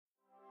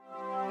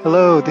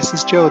Hello, this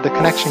is Joe, the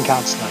Connection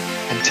Counselor,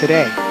 and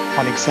today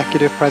on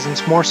Executive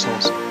Presence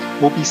Morsels,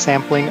 we'll be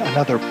sampling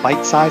another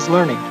bite-sized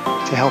learning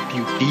to help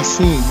you be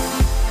seen,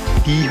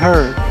 be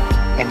heard,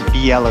 and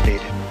be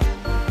elevated.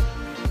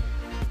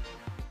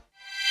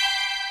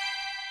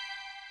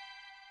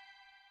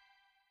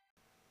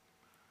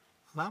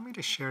 Allow me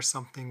to share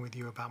something with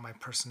you about my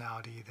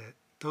personality that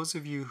those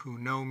of you who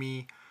know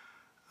me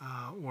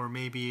or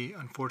maybe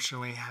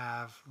unfortunately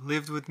have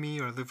lived with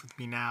me or live with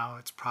me now,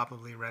 it's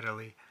probably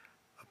readily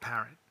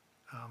apparent.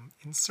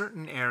 In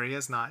certain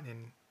areas, not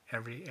in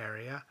every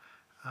area,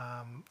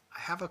 I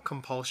have a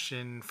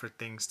compulsion for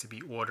things to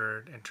be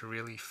ordered and to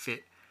really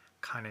fit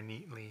kind of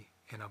neatly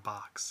in a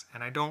box.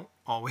 And I don't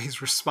always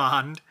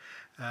respond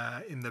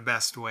in the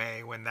best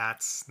way when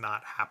that's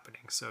not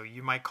happening. So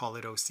you might call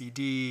it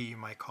OCD, you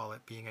might call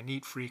it being a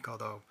neat freak,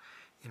 although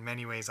in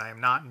many ways I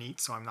am not neat,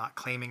 so I'm not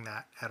claiming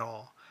that at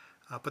all.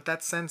 But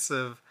that sense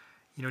of,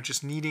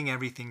 just needing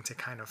everything to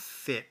kind of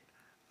fit,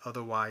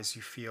 otherwise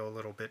you feel a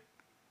little bit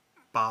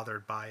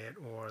bothered by it,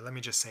 or let me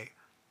just say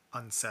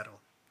unsettled.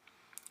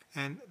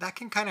 And that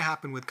can kind of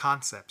happen with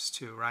concepts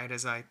too, right?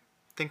 As I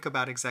think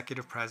about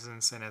executive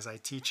presence and as I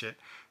teach it,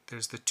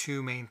 there's the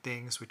two main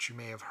things which you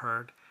may have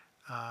heard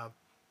a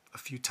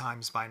few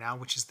times by now,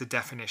 which is the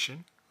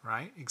definition,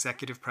 right?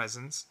 Executive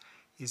presence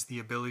is the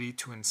ability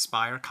to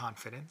inspire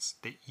confidence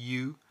that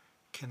you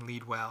can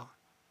lead well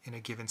in a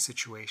given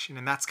situation.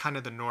 And that's kind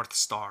of the North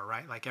Star,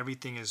 right? Like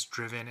everything is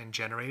driven and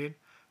generated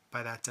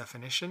by that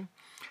definition.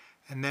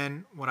 And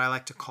then what I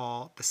like to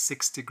call the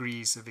 6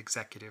 degrees of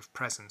executive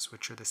presence,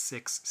 which are the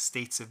 6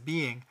 states of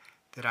being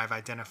that I've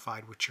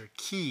identified, which are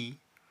key,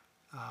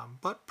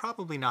 but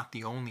probably not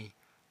the only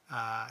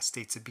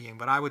states of being,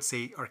 but I would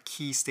say are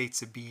key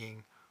states of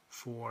being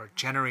for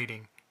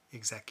generating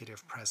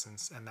executive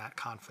presence and that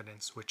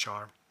confidence, which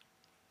are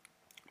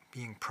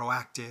being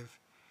proactive,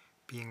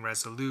 being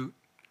resolute,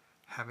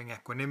 having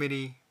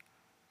equanimity,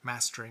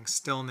 mastering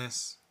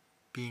stillness,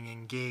 being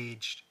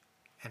engaged,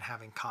 and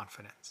having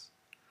confidence.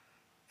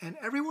 And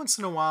every once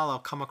in a while, I'll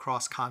come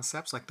across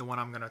concepts like the one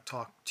I'm going to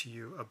talk to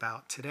you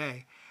about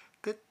today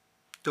that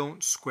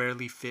don't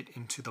squarely fit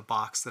into the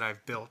box that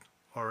I've built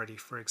already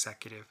for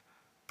executive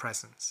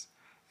presence.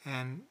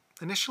 And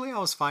initially, I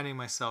was finding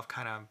myself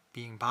kind of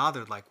being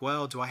bothered, like,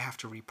 well, do I have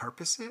to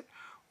repurpose it?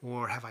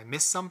 Or have I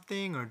missed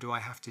something? Or do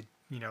I have to,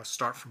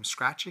 start from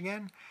scratch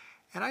again?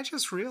 And I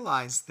just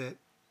realized that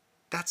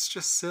that's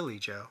just silly,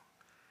 Joe.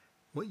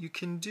 What you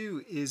can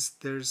do is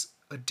there's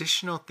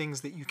additional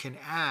things that you can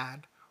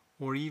add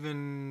or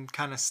even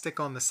kind of stick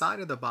on the side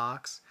of the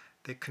box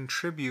that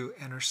contribute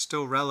and are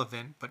still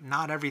relevant, but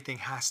not everything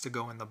has to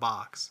go in the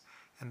box.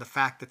 And the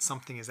fact that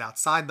something is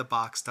outside the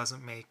box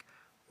doesn't make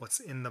what's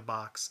in the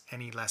box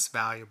any less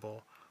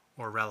valuable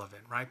or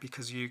relevant, right?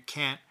 Because you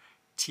can't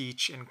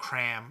teach and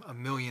cram a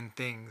million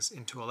things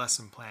into a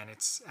lesson plan.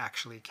 It's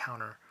actually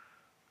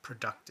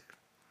counterproductive.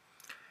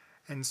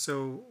 And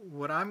so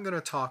what I'm going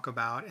to talk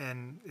about,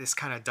 and this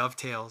kind of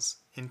dovetails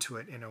into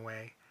it in a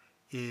way,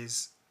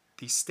 is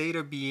the state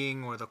of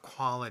being or the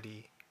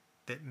quality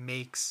that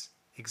makes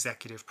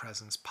executive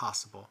presence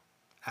possible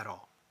at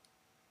all,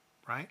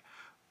 right?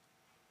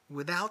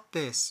 Without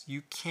this,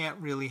 you can't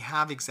really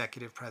have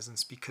executive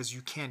presence because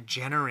you can't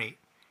generate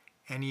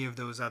any of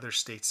those other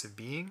states of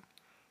being,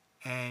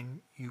 and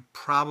you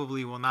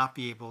probably will not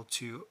be able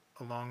to,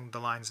 along the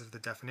lines of the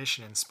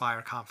definition,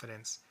 inspire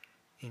confidence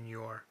in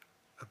your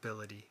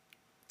ability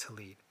to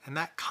lead. And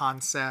that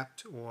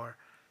concept or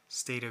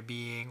state of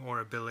being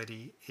or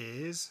ability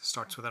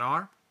starts with an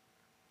R,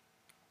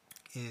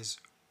 is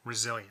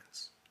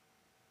resilience,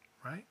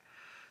 right?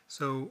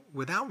 So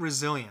without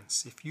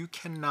resilience, if you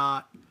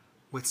cannot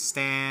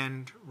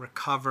withstand,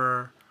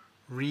 recover,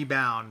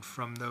 rebound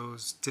from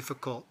those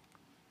difficult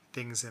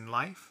things in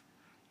life,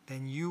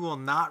 then you will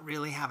not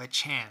really have a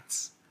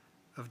chance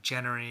of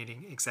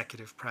generating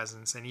executive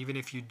presence. And even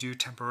if you do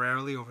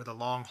temporarily over the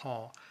long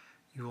haul,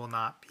 you will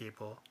not be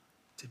able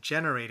to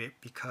generate it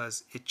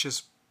because it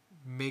just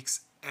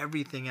makes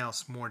everything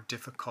else more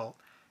difficult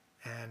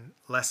and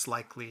less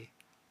likely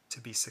to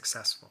be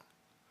successful.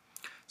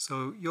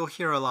 So you'll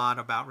hear a lot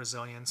about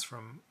resilience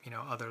from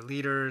other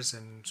leaders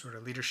and sort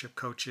of leadership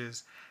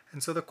coaches.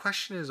 And so the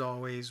question is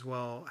always,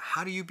 well,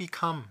 how do you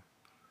become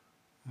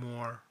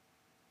more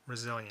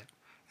resilient?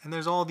 And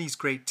there's all these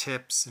great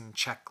tips and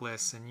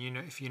checklists. And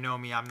if you know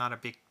me, I'm not a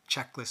big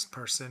checklist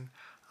person.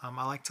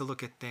 I like to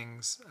look at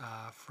things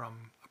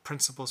from a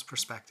principles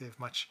perspective,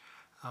 much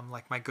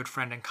like my good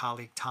friend and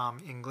colleague Tom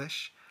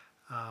English.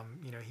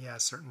 He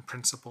has certain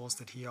principles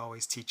that he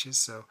always teaches,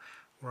 so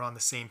we're on the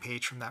same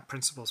page from that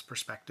principles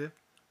perspective.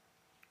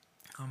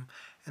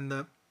 And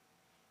the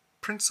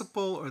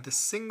principle or the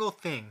single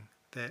thing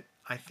that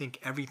I think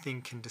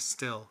everything can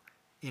distill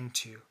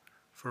into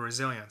for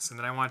resilience, and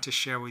that I want to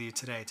share with you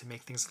today to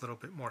make things a little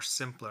bit more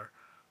simpler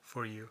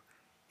for you,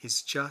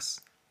 is just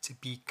to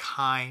be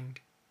kind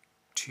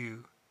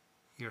to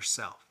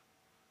yourself.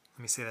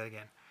 Let me say that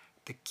again.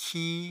 The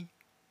key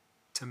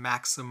to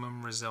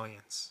maximum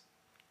resilience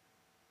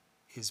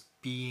is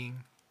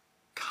being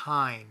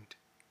kind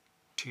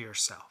to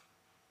yourself.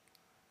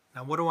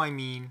 Now, what do I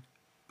mean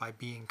by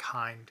being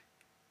kind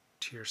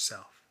to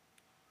yourself,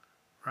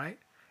 right?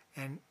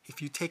 And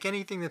if you take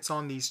anything that's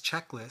on these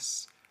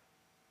checklists,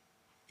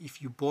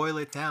 if you boil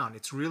it down,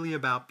 it's really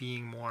about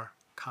being more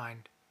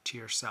kind to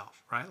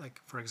yourself, right?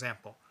 Like, for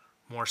example,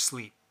 more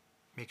sleep.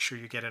 Make sure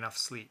you get enough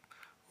sleep.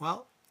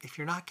 Well, if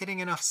you're not getting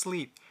enough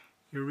sleep,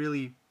 you're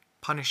really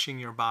punishing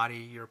your body,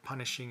 you're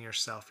punishing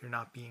yourself, you're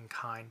not being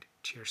kind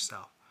to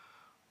yourself.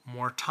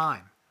 More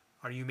time.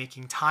 Are you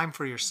making time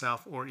for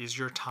yourself, or is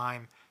your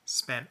time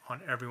spent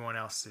on everyone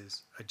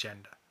else's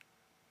agenda?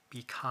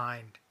 Be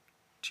kind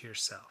to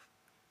yourself.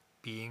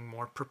 Being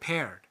more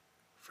prepared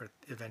for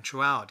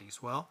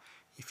eventualities. Well,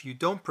 if you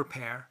don't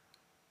prepare,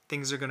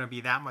 things are going to be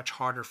that much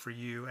harder for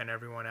you and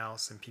everyone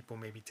else, and people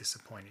may be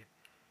disappointed.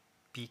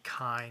 Be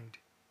kind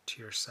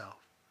to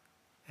yourself.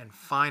 And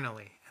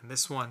finally, and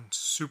this one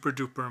super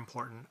duper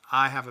important,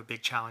 I have a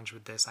big challenge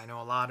with this. I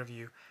know a lot of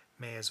you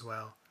may as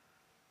well.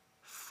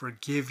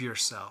 Forgive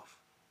yourself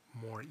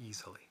more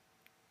easily,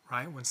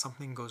 right? When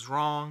something goes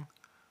wrong,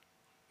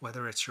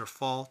 whether it's your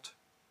fault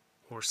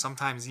or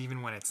sometimes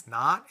even when it's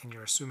not and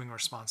you're assuming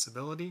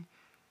responsibility,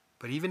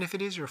 but even if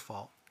it is your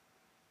fault,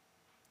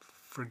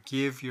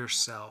 forgive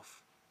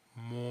yourself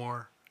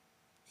more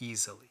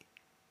easily.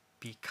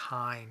 Be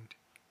kind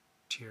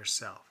to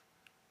yourself.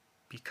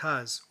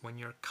 Because when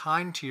you're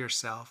kind to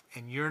yourself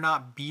and you're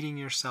not beating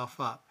yourself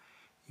up,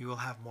 you will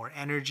have more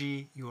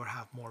energy, you will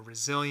have more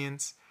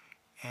resilience,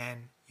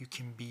 and you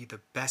can be the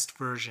best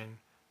version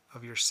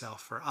of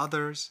yourself for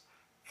others,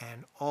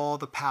 and all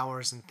the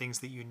powers and things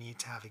that you need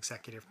to have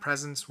executive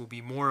presence will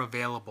be more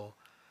available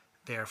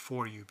there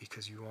for you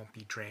because you won't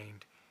be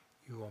drained,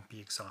 you won't be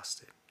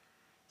exhausted.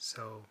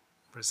 So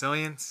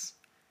resilience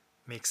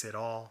makes it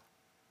all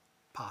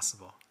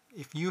possible.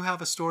 If you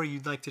have a story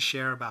you'd like to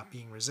share about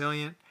being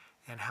resilient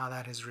and how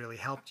that has really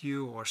helped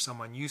you, or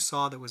someone you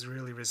saw that was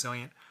really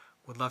resilient,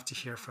 would love to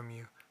hear from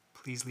you.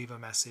 Please leave a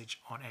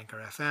message on Anchor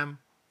FM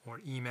or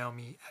email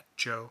me at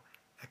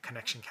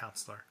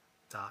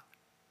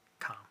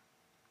joe@connectioncounselor.com.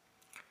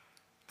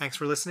 Thanks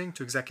for listening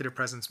to Executive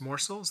Presence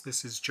Morsels.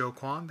 This is Joe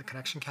Kwan, the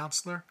Connection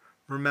Counselor.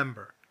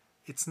 Remember,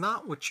 it's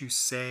not what you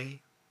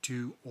say,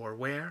 do, or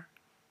wear.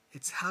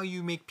 It's how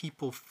you make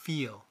people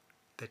feel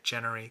that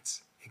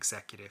generates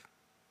executive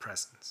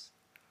presence.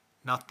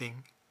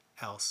 Nothing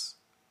else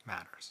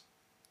matters.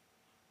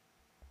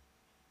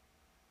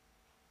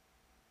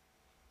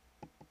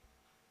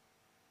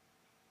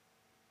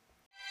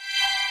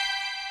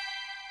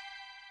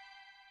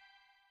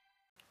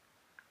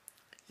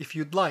 If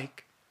you'd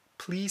like,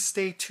 please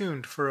stay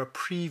tuned for a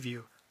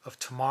preview of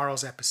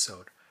tomorrow's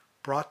episode,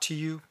 brought to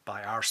you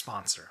by our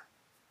sponsor.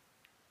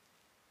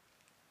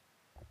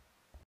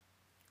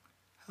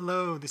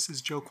 Hello, this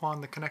is Joe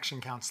Kwan, the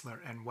Connection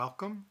Counselor, and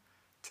welcome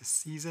to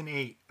Season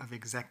 8 of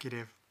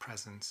Executive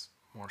Presence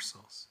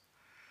Morsels.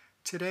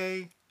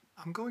 Today,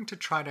 I'm going to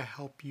try to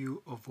help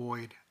you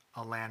avoid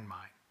a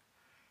landmine.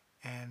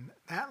 And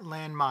that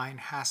landmine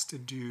has to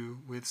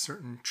do with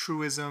certain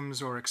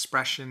truisms or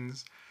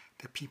expressions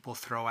that people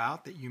throw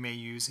out that you may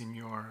use in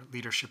your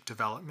leadership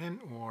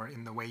development or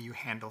in the way you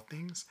handle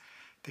things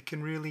that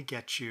can really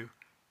get you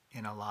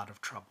in a lot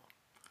of trouble.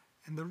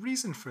 And the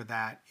reason for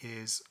that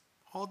is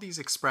all these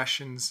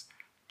expressions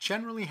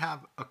generally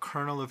have a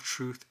kernel of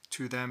truth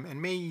to them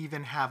and may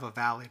even have a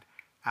valid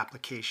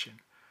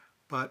application.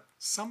 But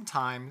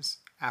sometimes,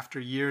 after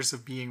years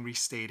of being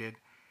restated,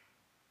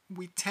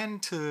 we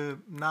tend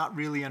to not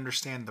really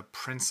understand the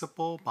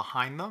principle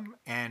behind them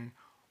and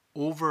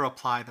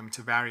over-apply them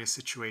to various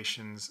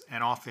situations,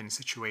 and often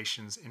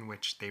situations in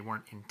which they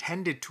weren't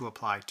intended to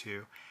apply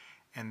to,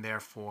 and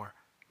therefore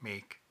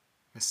make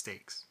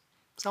mistakes.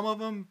 Some of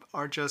them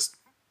are just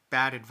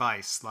bad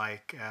advice,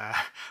 like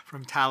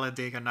from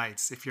Talladega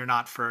Nights, if you're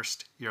not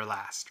first, you're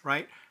last,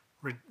 right?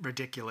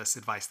 Ridiculous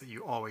advice that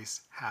you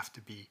always have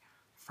to be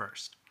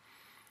first.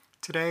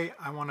 Today,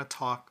 I want to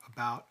talk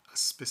about a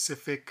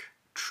specific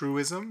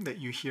truism that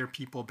you hear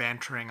people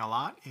bantering a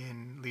lot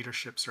in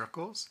leadership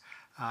circles,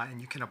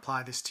 and you can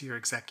apply this to your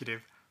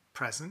executive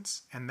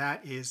presence, and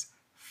that is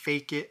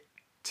fake it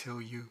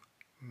till you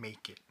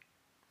make it,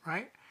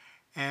 right?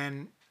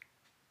 And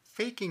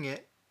faking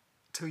it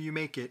till you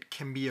make it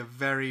can be a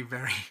very,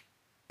 very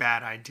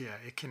bad idea.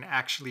 It can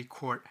actually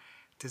court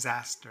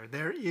disaster.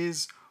 There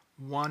is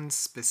one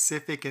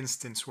specific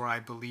instance where I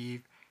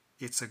believe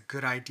it's a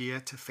good idea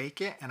to fake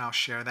it, and I'll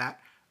share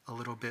that a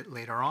little bit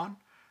later on.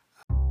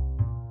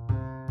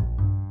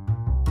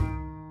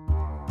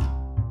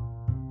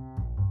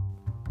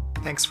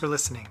 Thanks for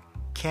listening.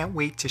 Can't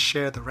wait to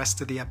share the rest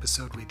of the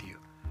episode with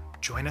you.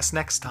 Join us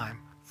next time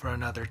for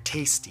another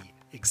tasty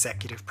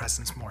executive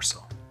presence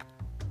morsel.